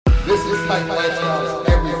This is Titan Lifestyles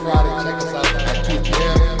every Friday. Check us out at 2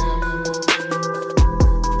 p.m.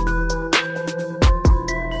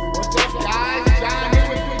 What's up, guys? John here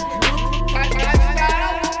with Big Drew, Titan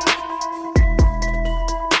Lifestyle.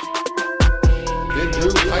 Big Drew,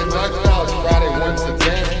 Titan Lifestyles Friday once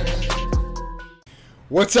again.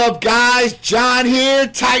 What's up, guys? John here.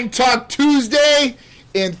 Titan Talk Tuesday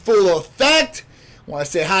in full effect. I want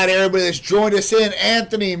to say hi to everybody that's joined us in.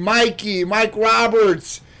 Anthony, Mikey, Mike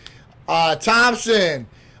Roberts, Thompson,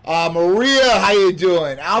 Maria, how you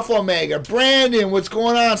doing? Alpha Omega, Brandon, what's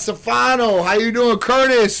going on? Stefano, how you doing?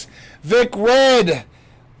 Curtis, Vic Red,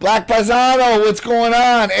 Black Paisano, what's going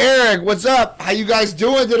on? Eric, what's up? How you guys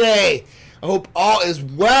doing today? I hope all is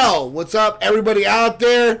well. What's up, everybody out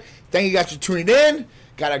there? Thank you guys for tuning in.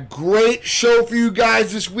 Got a great show for you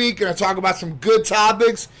guys this week. Gonna talk about some good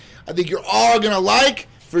topics I think you're all gonna like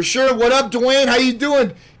for sure. What up, Dwayne? How you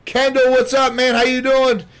doing? Kendall, what's up, man? How you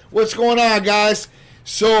doing? What's going on, guys?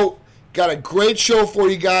 So, got a great show for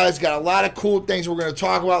you guys. Got a lot of cool things we're gonna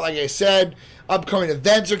talk about. Like I said, upcoming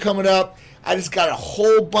events are coming up. I just got a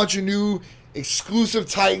whole bunch of new exclusive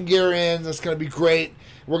Titan gear in. That's gonna be great.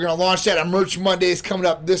 We're gonna launch that on Merch Mondays coming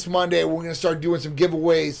up this Monday. We're gonna start doing some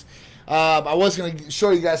giveaways. I was going to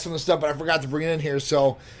show you guys some of the stuff, but I forgot to bring it in here,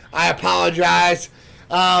 so I apologize.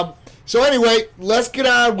 So anyway, let's get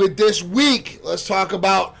on with this week. Let's talk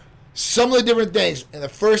about some of the different things. And the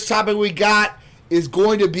first topic we got is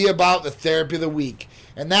going to be about the therapy of the week,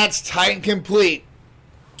 and that's Titan Complete.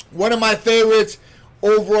 One of my favorites,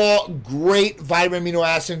 overall great vitamin amino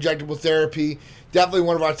acid injectable therapy. Definitely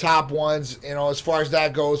one of our top ones, as far as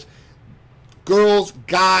that goes. Girls,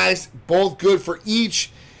 guys, both good for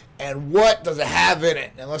each. And what does it have in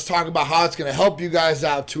it? And let's talk about how it's going to help you guys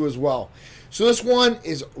out too as well. So this one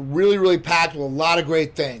is really, really packed with a lot of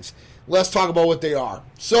great things. Let's talk about what they are.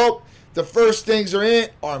 So the first things are in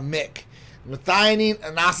it are MIC, methionine,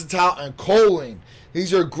 inositol, and choline.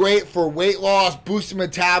 These are great for weight loss, boosting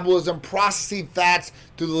metabolism, processing fats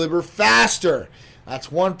through the liver faster.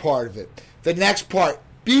 That's one part of it. The next part,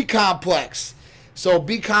 B-complex. So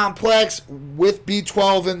B-complex with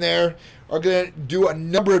B12 in there are going to do a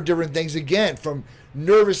number of different things, again, from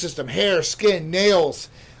nervous system, hair, skin, nails,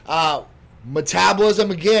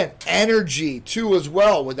 metabolism, again, energy too as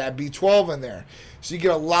well with that B12 in there. So you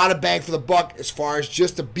get a lot of bang for the buck as far as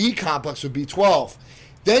just the B complex with B12.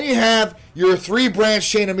 Then you have your 3 branched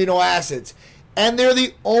chain amino acids, and they're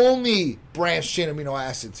the only branched chain amino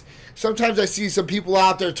acids. Sometimes I see some people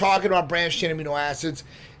out there talking about branched chain amino acids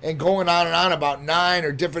and going on and on about 9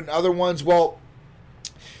 or different other ones. Well,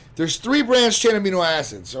 there's 3 branched chain amino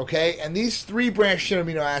acids, okay? And these 3 branched chain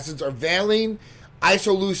amino acids are valine,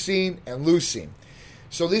 isoleucine, and leucine.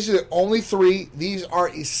 So these are the only 3. These are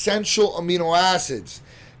essential amino acids.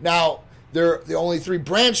 Now, they're the only 3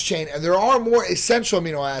 branched chain, and there are more essential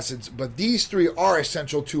amino acids, but these 3 are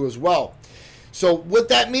essential too as well. So what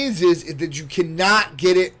that means is that you cannot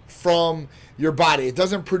get it from your body. It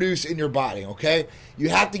doesn't produce in your body, okay? You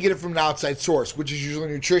have to get it from an outside source, which is usually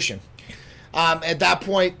nutrition. At that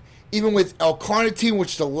point, even with L-carnitine,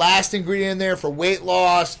 which is the last ingredient in there for weight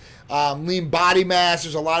loss, lean body mass,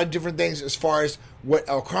 there's a lot of different things as far as what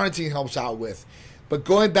L-carnitine helps out with. But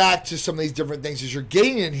going back to some of these different things as you're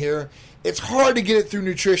getting in here, it's hard to get it through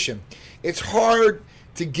nutrition. It's hard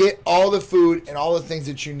to get all the food and all the things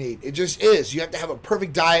that you need. It just is. You have to have a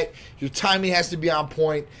perfect diet. Your timing has to be on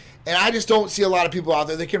point. And I just don't see a lot of people out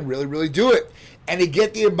there that can really, really do it. And they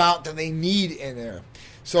get the amount that they need in there.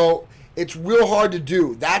 So it's real hard to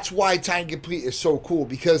do. That's why Titan Complete is so cool,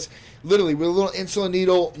 because literally with a little insulin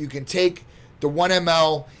needle, you can take the 1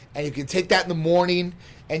 ml and you can take that in the morning,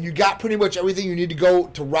 and you got pretty much everything you need to go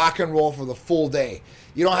to rock and roll for the full day.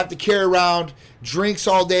 You don't have to carry around drinks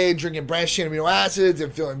all day, drinking branched chain amino acids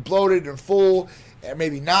and feeling bloated and full and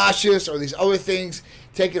maybe nauseous or these other things,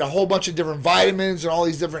 taking a whole bunch of different vitamins and all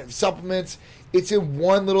these different supplements. It's in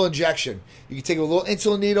one little injection. You can take a little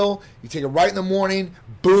insulin needle, you take it right in the morning,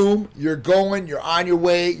 boom, you're going, you're on your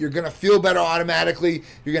way, you're going to feel better automatically,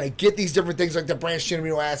 you're going to get these different things like the branched chain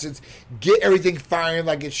amino acids, get everything firing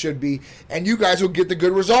like it should be, and you guys will get the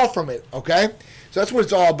good result from it, okay? So that's what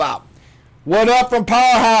it's all about. What up from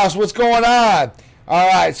Powerhouse? What's going on? All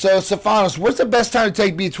right, so Stephanos, what's the best time to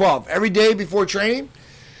take B12? Every day before training?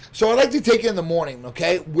 So I like to take it in the morning,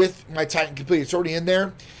 okay, with my Titan Complete. It's already in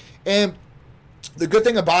there. And the good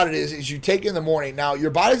thing about it is you take it in the morning. Now, your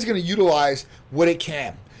body's going to utilize what it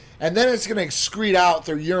can. And then it's going to excrete out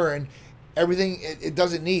through urine everything it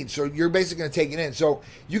doesn't need. So you're basically going to take it in. So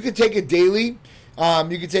you can take it daily.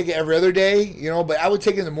 You can take it every other day, but I would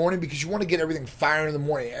take it in the morning because you want to get everything firing in the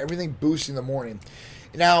morning, everything boosting in the morning.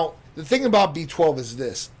 Now, the thing about B12 is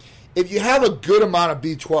this. if you have a good amount of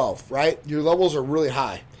B12, right, your levels are really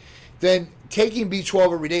high, then taking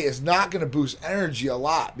B12 every day is not going to boost energy a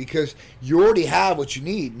lot because you already have what you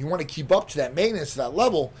need. And you want to keep up to that maintenance, to that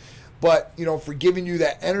level. But, for giving you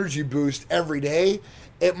that energy boost every day,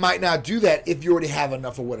 it might not do that if you already have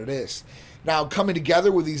enough of what it is. Now, coming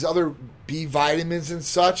together with these other B vitamins and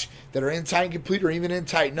such that are in Tighten Complete or even in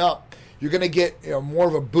Tighten Up, you're going to get more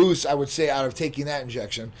of a boost, I would say, out of taking that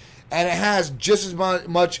injection. And it has just as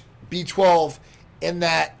much B12 in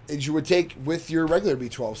that as you would take with your regular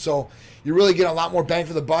B12. So you really get a lot more bang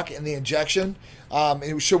for the buck in the injection.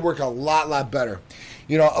 It should work a lot better.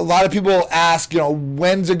 A lot of people ask,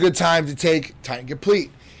 when's a good time to take Tighten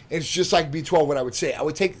Complete? It's just like B12, what I would say. I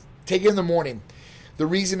would take it in the morning. The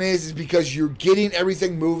reason is because you're getting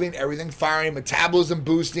everything moving, everything firing, metabolism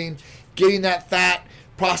boosting, getting that fat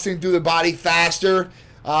processing through the body faster,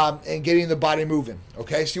 and getting the body moving.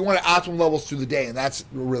 Okay, so you want optimal levels through the day, and that's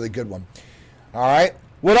a really good one. All right.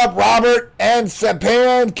 What up, Robert and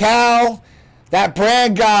Sapan, Cal, that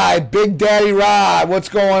brand guy, Big Daddy Rod? What's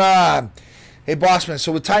going on? Hey, Bossman.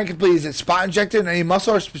 So with Tighten Complete, is it spot injected in any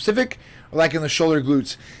muscle or specific, or like in the shoulder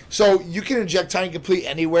glutes? So you can inject Tighten Complete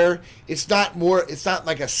anywhere. It's not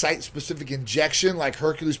like a site-specific injection like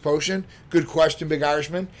Hercules Potion. Good question, Big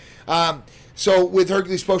Irishman. So with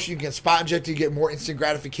Hercules Potion, you can spot inject to get more instant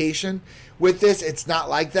gratification. With this, it's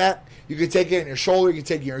not like that. You can take it in your shoulder. You can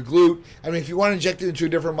take it in your glute. I mean, if you want to inject it into a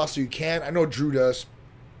different muscle, you can. I know Drew does.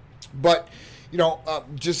 But,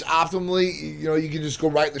 just optimally, you can just go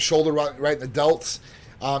right in the shoulder, right in the delts,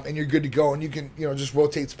 and you're good to go. And you can, just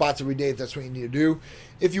rotate spots every day if that's what you need to do.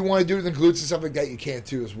 If you want to do it in the glutes and stuff like that, you can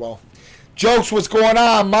too as well. Jokes, what's going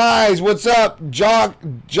on? Mize, what's up? Johnny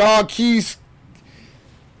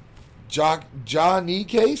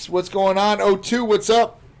Case, what's going on? O2, what's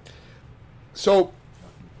up? So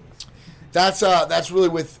that's really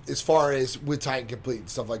with as far as with Tighten Complete and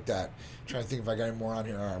stuff like that. I'm trying to think if I got any more on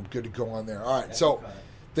here. All right, I'm good to go on there. All right, so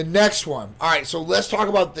the next one. All right, so let's talk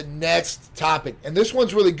about the next topic, and this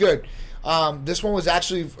one's really good. This one was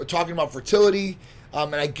actually talking about fertility,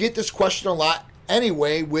 and I get this question a lot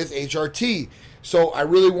anyway with HRT. So I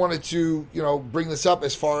really wanted to bring this up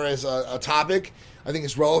as far as a topic. I think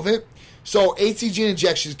it's relevant. So HCG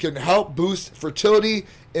injections can help boost fertility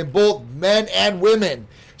in both men and women.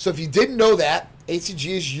 So if you didn't know that,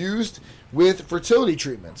 HCG is used with fertility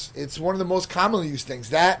treatments. It's one of the most commonly used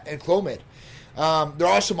things, that and Clomid. There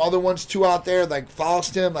are some other ones too out there, like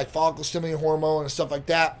Follistim, like follicle stimulating hormone and stuff like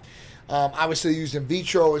that. Obviously used in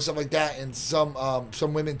vitro and stuff like that in some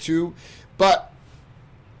women too. But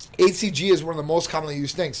HCG is one of the most commonly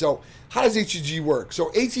used things. So how does HCG work?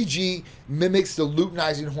 So HCG mimics the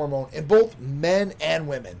luteinizing hormone in both men and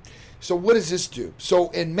women. So what does this do? So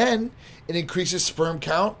in men, it increases sperm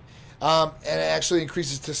count, and it actually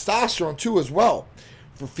increases testosterone too as well.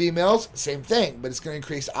 For females, same thing, but it's going to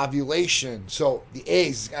increase ovulation. So the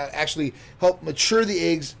eggs, it's going to actually help mature the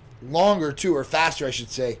eggs longer too, or faster I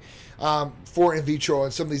should say, for in vitro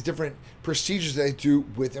and some of these different procedures they do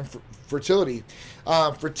with fertility.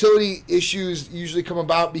 Fertility issues usually come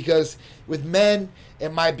about because with men,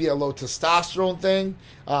 it might be a low testosterone thing.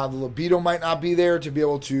 The libido might not be there to be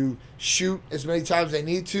able to shoot as many times as they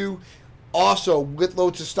need to. Also, with low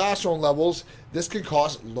testosterone levels, this can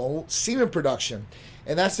cause low semen production.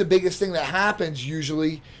 And that's the biggest thing that happens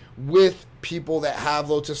usually with people that have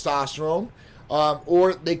low testosterone,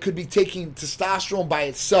 or they could be taking testosterone by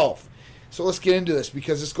itself. So let's get into this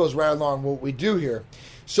because this goes right along what we do here.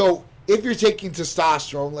 So if you're taking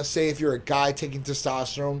testosterone, let's say if you're a guy taking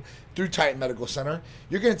testosterone through Titan Medical Center,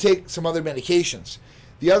 you're going to take some other medications.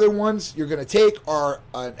 The other ones you're going to take are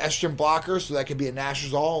an estrogen blocker, so that could be a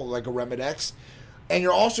Nastrozole, like a Remedex. And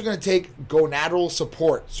you're also going to take gonadal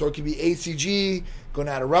support. So it could be HCG,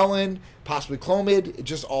 gonadorelin, possibly Clomid. It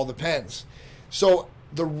just all depends. So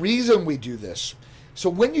the reason we do this, so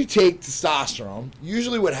when you take testosterone,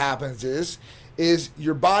 usually what happens is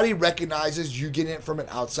your body recognizes you getting it from an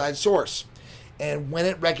outside source. And when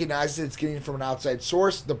it recognizes it's getting it from an outside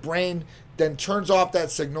source, the brain then turns off that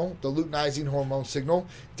signal, the luteinizing hormone signal,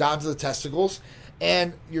 down to the testicles.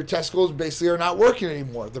 And your testicles basically are not working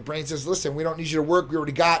anymore. The brain says, listen, we don't need you to work. We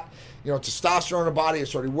already got, testosterone in the body.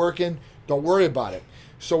 It's already working. Don't worry about it.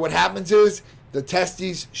 So what happens is the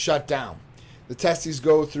testes shut down. The testes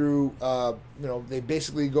go through, they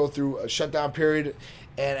basically go through a shutdown period.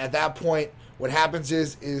 And at that point, what happens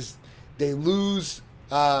is they lose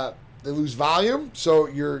volume. So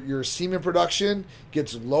your semen production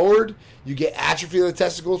gets lowered. You get atrophy of the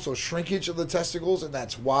testicles, so shrinkage of the testicles, and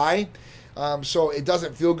that's why. So it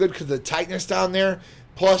doesn't feel good because of the tightness down there.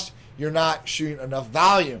 Plus, you're not shooting enough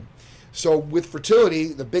volume. So with fertility,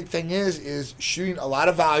 the big thing is shooting a lot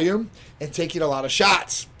of volume and taking a lot of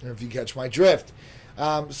shots, if you catch my drift.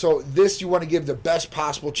 So this you want to give the best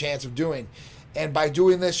possible chance of doing. And by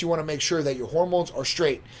doing this, you want to make sure that your hormones are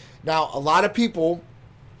straight. Now, a lot of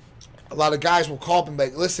guys will call up and be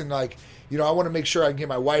like, listen, like, you know, I want to make sure I can get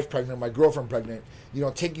my wife pregnant, my girlfriend pregnant. You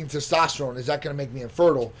know, taking testosterone, is that going to make me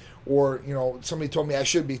infertile? Or, you know, somebody told me I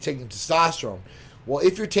should be taking testosterone. Well,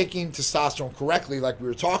 if you're taking testosterone correctly, like we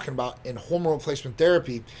were talking about in hormone replacement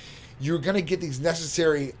therapy, you're going to get these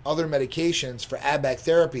necessary other medications for ABAC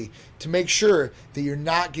therapy to make sure that you're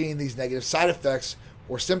not getting these negative side effects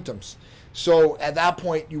or symptoms. So at that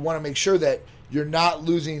point, you want to make sure that you're not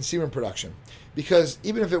losing semen production. Because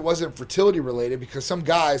even if it wasn't fertility related, because some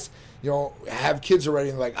guys, you know, have kids already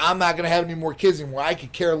and they're like, I'm not going to have any more kids anymore. I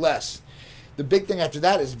could care less. The big thing after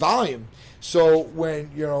that is volume. So when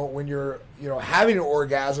you're having an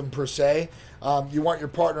orgasm per se, you want your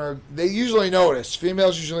partner, they usually notice,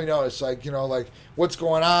 females usually notice, like, you know, like, what's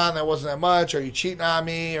going on? That wasn't that much. Are you cheating on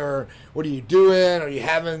me? Or what are you doing? Are you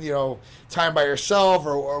having, you know, time by yourself,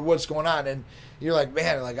 or what's going on? And you're like,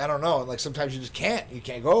 man, like, I don't know. And like, sometimes you just can't. You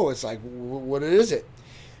can't go. It's like, what is it?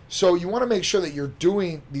 So you want to make sure that you're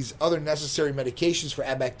doing these other necessary medications for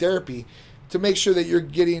ABAC therapy to make sure that you're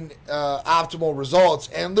getting optimal results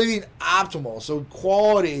and living optimal. So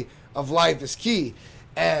quality of life is key.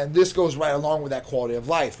 And this goes right along with that quality of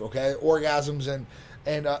life, okay? Orgasms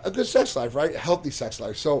and a good sex life, right? A healthy sex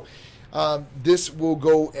life. So this will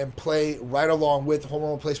go and play right along with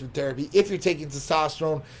hormone replacement therapy. If you're taking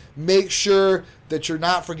testosterone, make sure that you're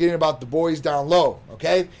not forgetting about the boys down low,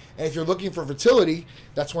 okay? And if you're looking for fertility,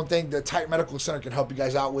 that's one thing the Titan Medical Center can help you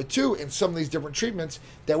guys out with too, in some of these different treatments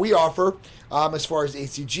that we offer, as far as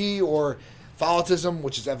HCG or follicism,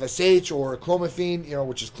 which is FSH, or clomiphene, you know,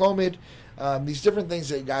 which is Clomid. These different things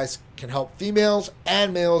that you guys can help females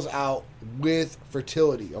and males out with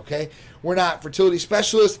fertility, okay? We're not fertility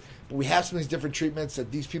specialists, but we have some of these different treatments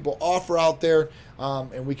that these people offer out there,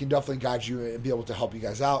 and we can definitely guide you and be able to help you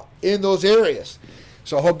guys out in those areas.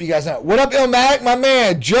 So I hope you guys know. What up, Ilmatic, my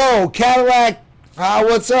man? Joe, Cadillac,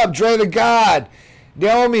 what's up? Dre the God.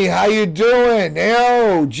 Naomi, how you doing?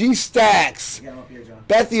 Nao, G-Stacks.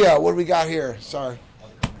 Bethia, what do we got here? Sorry.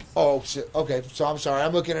 Oh, shit. Okay, so I'm sorry.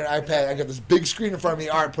 I'm looking at an iPad. I got this big screen in front of me,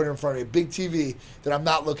 art put in front of me, a big TV that I'm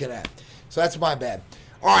not looking at. So that's my bad.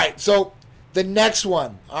 All right, so the next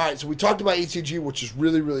one. All right, so we talked about ECG, which is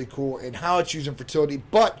really, really cool, and how it's used in fertility,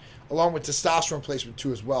 but along with testosterone replacement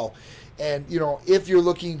too as well. And, you know, if you're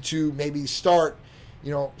looking to maybe start,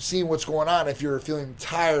 you know, seeing what's going on, if you're feeling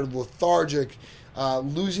tired, lethargic,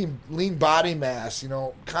 losing lean body mass, you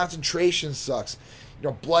know, concentration sucks, you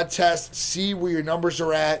know, blood tests, see where your numbers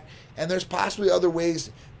are at, and there's possibly other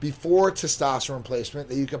ways before testosterone replacement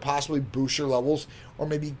that you could possibly boost your levels or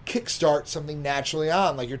maybe kickstart something naturally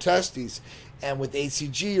on, like your testes. And with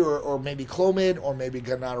HCG or maybe Clomid or maybe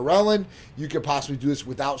gonorrhea, you could possibly do this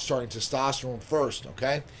without starting testosterone first,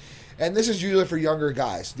 okay? And this is usually for younger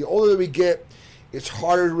guys. The older that we get, it's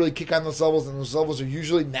harder to really kick on those levels, and those levels are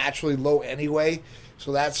usually naturally low anyway.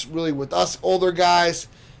 So that's really with us older guys,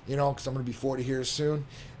 you know, because I'm going to be 40 here soon.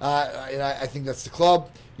 And I think that's the club.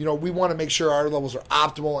 You know, we want to make sure our levels are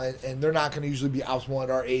optimal, and they're not going to usually be optimal at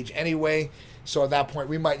our age anyway. So at that point,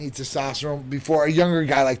 we might need testosterone before a younger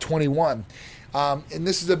guy like 21. And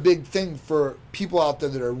this is a big thing for people out there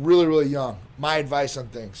that are really, really young. My advice on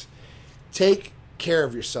things: take care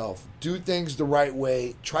of yourself. Do things the right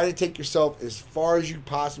way. Try to take yourself as far as you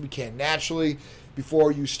possibly can naturally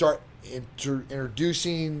before you start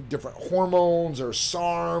introducing different hormones or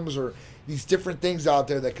SARMs or these different things out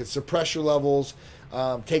there that could suppress your levels,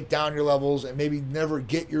 take down your levels, and maybe never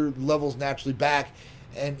get your levels naturally back.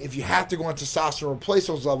 And if you have to go on testosterone to replace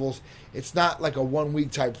those levels, it's not like a 1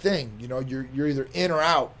 week type thing. You know, you're either in or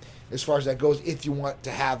out as far as that goes if you want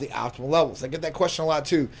to have the optimal levels. I get that question a lot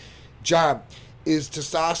too. John, is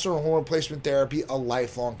testosterone hormone replacement therapy a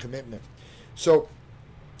lifelong commitment? So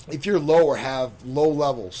if you're low or have low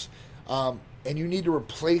levels, and you need to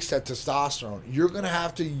replace that testosterone, you're going to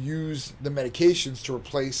have to use the medications to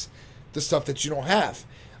replace the stuff that you don't have.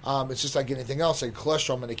 It's just like anything else, like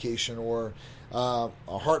cholesterol medication or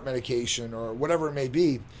a heart medication or whatever it may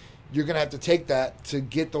be. You're going to have to take that to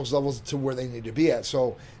get those levels to where they need to be at.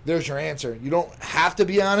 So there's your answer. You don't have to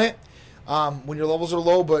be on it when your levels are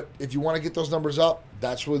low, but if you want to get those numbers up,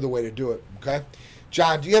 that's really the way to do it, okay?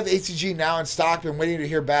 John, do you have HCG now in stock? Been waiting to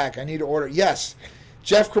hear back. I need to order. Yes.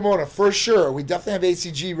 Jeff Cremona, for sure. We definitely have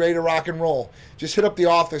HCG ready to rock and roll. Just hit up the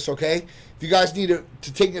office, okay? If you guys need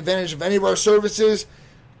to take advantage of any of our services,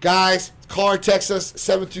 Guys, call or text us,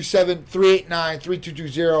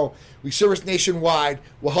 727-389-3220. We service nationwide.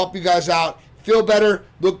 We'll help you guys out. Feel better,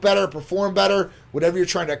 look better, perform better, whatever you're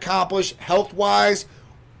trying to accomplish, health-wise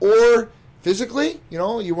or physically. You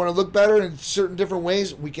know, you want to look better in certain different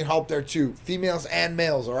ways, we can help there too. Females and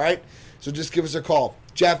males, all right? So just give us a call.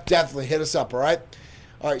 Jeff, definitely hit us up, all right?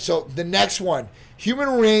 All right, so the next one. Human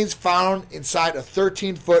remains found inside a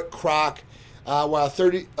 13-foot croc while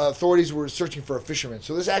authorities were searching for a fisherman.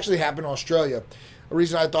 So this actually happened in Australia. The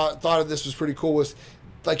reason I thought of this was pretty cool was,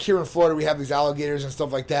 like here in Florida, we have these alligators and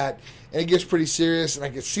stuff like that, and it gets pretty serious, and I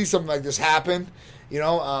could see something like this happen, you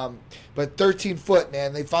know. But 13 foot,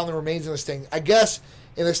 man, they found the remains of this thing. I guess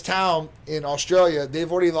in this town in Australia,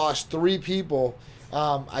 they've already lost 3 people.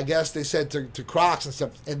 I guess they said to crocs and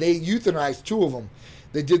stuff, and they euthanized 2 of them.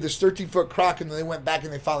 They did this 13-foot croc, and then they went back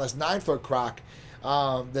and they found this 9-foot croc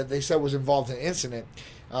that they said was involved in an incident.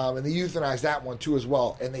 And they euthanized that one too as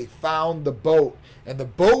well. And they found the boat, and the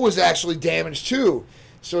boat was actually damaged too.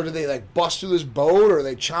 So did they like bust through this boat, or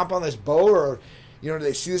they chomp on this boat, or do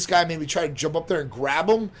they see this guy maybe try to jump up there and grab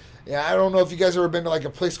him? Yeah, I don't know if you guys ever been to like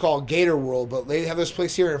a place called Gator World, but they have this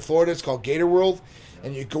place here in Florida. It's called Gator World,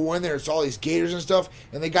 and you go in there, it's all these gators and stuff,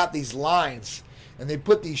 and they got these lines, and they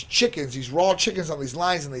put these chickens, these raw chickens on these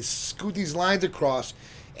lines, and they scoot these lines across.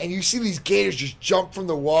 And you see these gators just jump from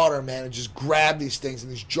the water, man, and just grab these things,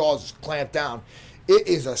 and these jaws just clamp down. It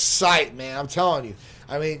is a sight, man, I'm telling you.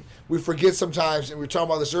 I mean, we forget sometimes, and we were talking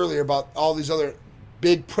about this earlier, about all these other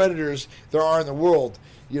big predators there are in the world,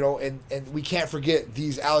 and we can't forget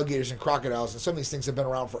these alligators and crocodiles, and some of these things have been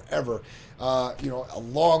around forever, a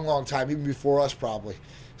long, long time, even before us probably.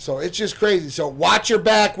 So it's just crazy. So watch your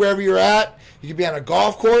back wherever you're at. You could be on a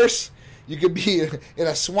golf course. You could be in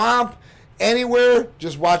a swamp. Anywhere,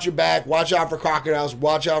 just watch your back. Watch out for crocodiles.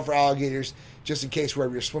 Watch out for alligators, just in case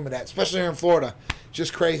wherever you're swimming at, especially here in Florida.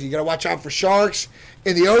 Just crazy. You got to watch out for sharks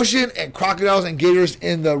in the ocean and crocodiles and gators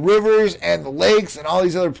in the rivers and the lakes and all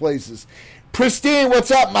these other places. Pristine, what's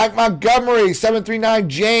up? Mike Montgomery, 739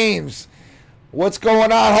 James. What's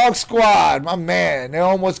going on, Hawk Squad? My man.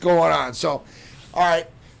 What's going on? So, all right,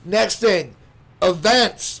 next thing,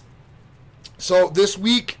 events. So this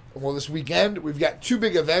weekend, we've got 2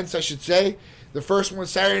 big events, I should say. The first one,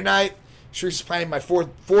 Saturday night, Sharice's planning my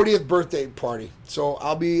 40th birthday party. So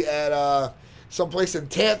I'll be at someplace in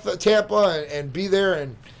Tampa and be there,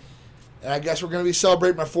 and I guess we're going to be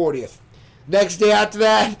celebrating my 40th. Next day after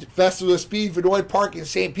that, Festival of Speed, Vinoy Park in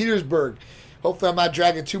St. Petersburg. Hopefully I'm not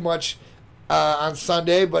dragging too much on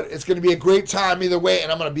Sunday, but it's going to be a great time either way,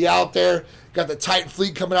 and I'm going to be out there. Got the Titan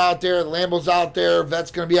fleet coming out there. The Lambo's out there.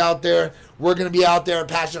 Vet's going to be out there. We're going to be out there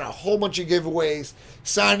passing a whole bunch of giveaways,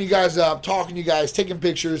 signing you guys up, talking to you guys, taking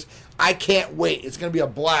pictures. I can't wait. It's going to be a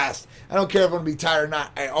blast. I don't care if I'm going to be tired or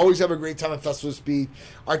not. I always have a great time at Festival of Speed.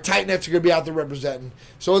 Our Titanettes are going to be out there representing.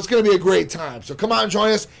 So it's going to be a great time. So come out and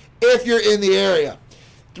join us if you're in the area.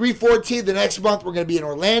 3/14 the next month, we're going to be in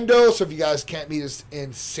Orlando. So if you guys can't meet us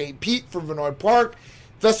in St. Pete for Vinoy Park,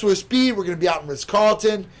 Festival of Speed, we're going to be out in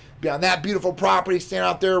Ritz-Carlton. Be on that beautiful property, standing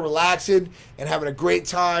out there, relaxing, and having a great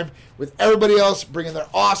time with everybody else, bringing their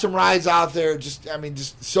awesome rides out there,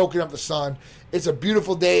 just soaking up the sun. It's a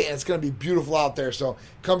beautiful day, and it's going to be beautiful out there, so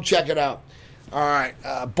come check it out. All right,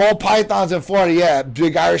 ball pythons in Florida, yeah,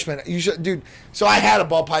 big Irishman. You should, dude. So I had a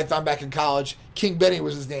ball python back in college. King Benny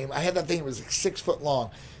was his name. I had that thing. It was like 6 foot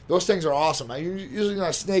long. Those things are awesome. I'm usually not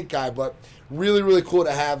a snake guy, but really, really cool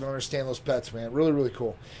to have and understand those pets, man. Really, really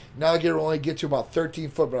cool. An alligator will only get to about 13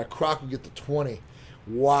 foot, but a croc will get to 20.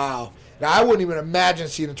 Wow. Now, I wouldn't even imagine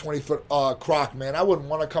seeing a 20-foot croc, man. I wouldn't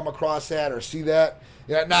want to come across that or see that.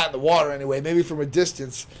 Not in the water anyway, maybe from a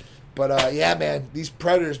distance. But, yeah, man, these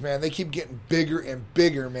predators, man, they keep getting bigger and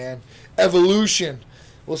bigger, man. Evolution.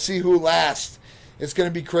 We'll see who lasts. It's going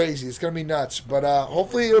to be crazy. It's going to be nuts. But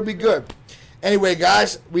hopefully it'll be good. Anyway,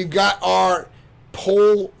 guys, we've got our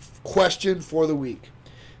poll question for the week.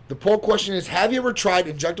 The poll question is, have you ever tried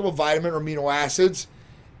injectable vitamin or amino acids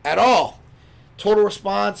at all? Total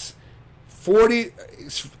response, 40.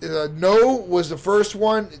 No was the first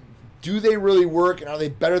one. Do they really work, and are they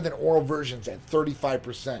better than oral versions at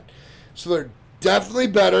 35%? So they're definitely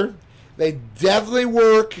better. They definitely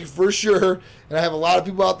work for sure, and I have a lot of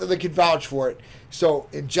people out there that can vouch for it. So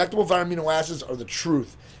injectable vitamin amino acids are the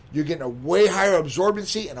truth. You're getting a way higher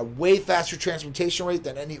absorbency and a way faster transportation rate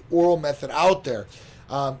than any oral method out there.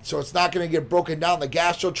 So it's not going to get broken down the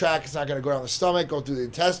gastro tract. It's not going to go down the stomach, go through the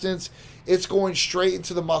intestines. It's going straight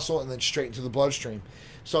into the muscle and then straight into the bloodstream.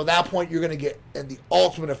 So at that point, you're going to get the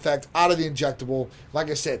ultimate effect out of the injectable. Like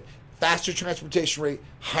I said, faster transportation rate,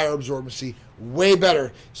 higher absorbency, way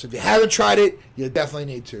better. So if you haven't tried it, you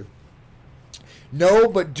definitely need to. No,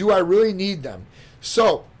 but do I really need them?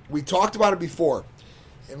 So, we talked about it before.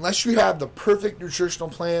 Unless you have the perfect nutritional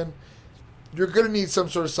plan, you're going to need some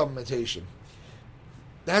sort of supplementation.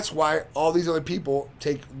 That's why all these other people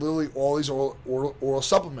take literally all these oral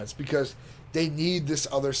supplements, because they need this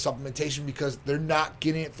other supplementation because they're not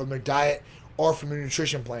getting it from their diet or from their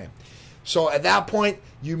nutrition plan. So at that point,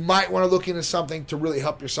 you might want to look into something to really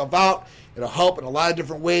help yourself out. It'll help in a lot of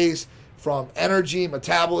different ways, from energy,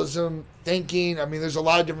 metabolism, thinking. I mean, there's a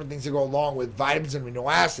lot of different things that go along with vitamins and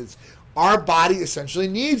amino acids. Our body essentially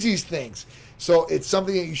needs these things. So it's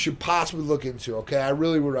something that you should possibly look into, okay? I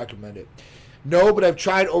really would recommend it. No, but I've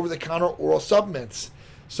tried over-the-counter oral supplements.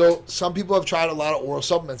 So some people have tried a lot of oral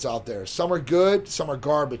supplements out there. Some are good, some are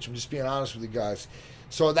garbage. I'm just being honest with you guys.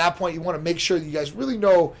 So at that point, you want to make sure that you guys really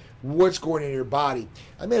know what's going in your body.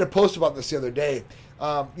 I made a post about this the other day.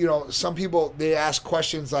 Some people, they ask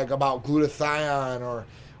questions like about glutathione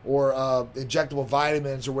or injectable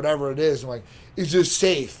vitamins or whatever it is. I'm like, is this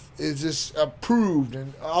safe? Is this approved?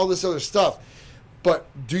 And all this other stuff. But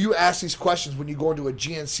do you ask these questions when you go into a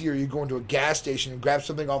GNC or you go into a gas station and grab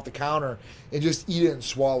something off the counter and just eat it and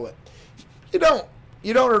swallow it? You don't.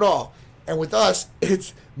 You don't at all. And with us,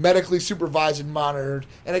 it's medically supervised and monitored,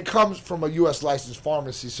 and it comes from a U.S. licensed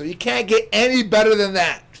pharmacy. So you can't get any better than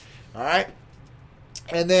that. All right?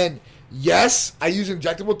 And then, yes, I use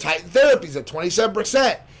injectable Titan therapies at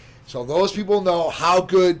 27%. So those people know how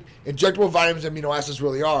good injectable vitamins and amino acids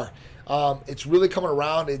really are. It's really coming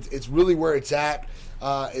around. It's really where it's at.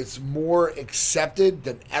 It's more accepted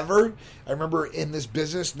than ever. I remember in this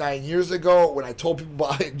business 9 years ago when I told people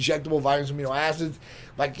about injectable vitamins and amino acids,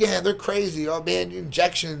 like, yeah, they're crazy. Oh, man,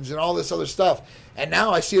 injections and all this other stuff. And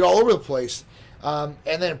now I see it all over the place. And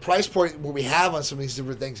then price point, what we have on some of these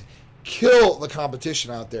different things, kill the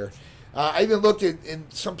competition out there. I even looked at in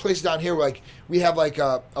some places down here, like we have like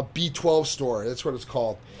a B12 store. That's what it's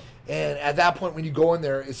called. And at that point, when you go in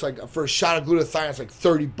there, it's like for a shot of glutathione, it's like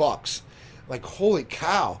 $30. Like, holy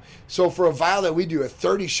cow. So for a vial that we do at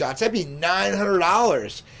 30 shots, that'd be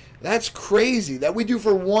 $900. That's crazy. That we do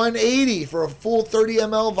for $180 for a full 30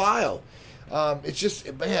 ml vial. It's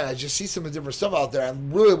just, man, I just see some of the different stuff out there. I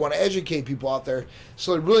really want to educate people out there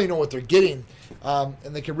so they really know what they're getting. And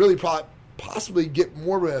they can really possibly get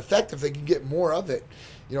more of an effect if they can get more of it.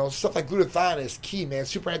 You know, stuff like glutathione is key, man.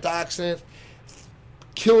 Super antioxidant,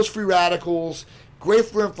 kills free radicals, great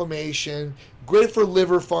for inflammation, great for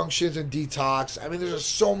liver functions and detox. I mean, there's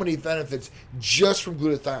just so many benefits just from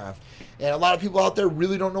glutathione. And a lot of people out there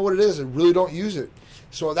really don't know what it is and really don't use it.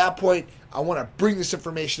 So at that point, I want to bring this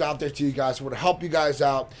information out there to you guys. I want to help you guys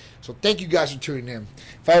out. So thank you guys for tuning in.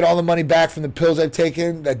 If I had all the money back from the pills I've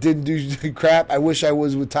taken that didn't do crap, I wish I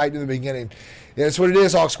was with Titan in the beginning. Yeah, that's what it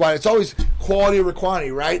is, Hawk Squad. It's always quality over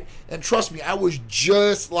quantity, right? And trust me, I was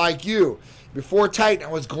just like you. Before Titan,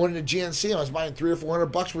 I was going into GNC and I was buying $300 or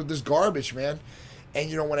 $400 worth of this garbage, man. And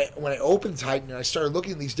you know, when I opened Titan and I started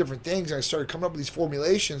looking at these different things and I started coming up with these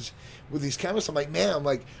formulations with these chemists, I'm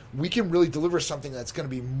like, we can really deliver something that's going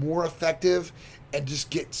to be more effective and just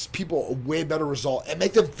get people a way better result and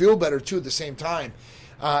make them feel better too at the same time.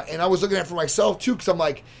 And I was looking at it for myself too, because I'm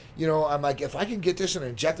like, if I can get this in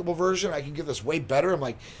an injectable version, I can get this way better. I'm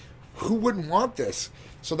like, who wouldn't want this?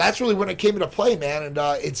 So that's really when it came into play, man. And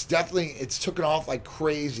it's taken off like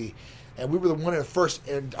crazy. And we were the one of the first.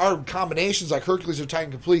 And our combinations like Hercules or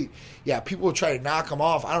Titan Complete, yeah, people will try to knock them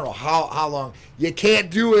off. I don't know how long. You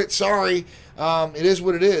can't do it. Sorry. It is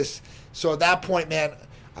what it is. So at that point, man,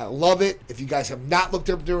 I love it. If you guys have not looked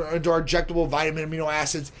into our injectable vitamin amino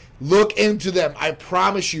acids, look into them. I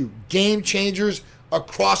promise you, game changers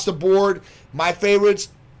across the board. My favorites,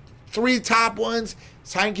 3 top ones,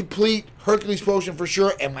 Titan Complete, Hercules Potion for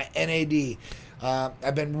sure, and my NAD.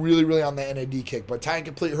 I've been really, really on the NAD kick, but Titan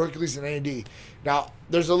Complete, Hercules, and NAD. Now,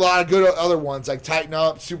 there's a lot of good other ones like Tighten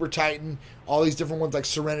Up, Super Titan, all these different ones like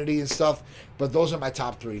Serenity and stuff, but those are my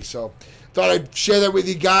top 3. So, thought I'd share that with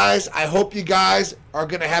you guys. I hope you guys are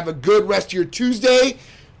going to have a good rest of your Tuesday.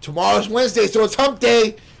 Tomorrow's Wednesday, so it's hump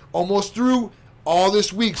day. Almost through all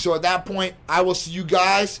this week. So, at that point, I will see you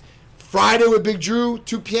guys Friday with Big Drew,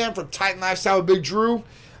 2 p.m. for Titan Lifestyle with Big Drew.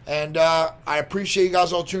 And I appreciate you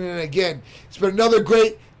guys all tuning in again. It's been another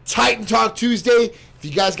great Titan Talk Tuesday. If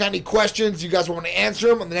you guys got any questions, you guys want to answer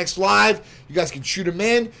them on the next live, you guys can shoot them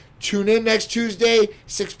in. Tune in next Tuesday,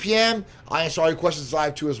 6 p.m. I'll answer all your questions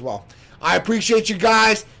live too as well. I appreciate you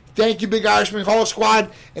guys. Thank you, Big Irishman Hall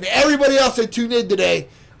Squad, and everybody else that tuned in today.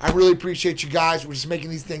 I really appreciate you guys. We're just making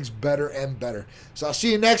these things better and better. So I'll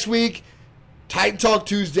see you next week, Titan Talk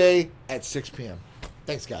Tuesday at 6 p.m.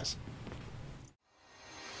 Thanks, guys.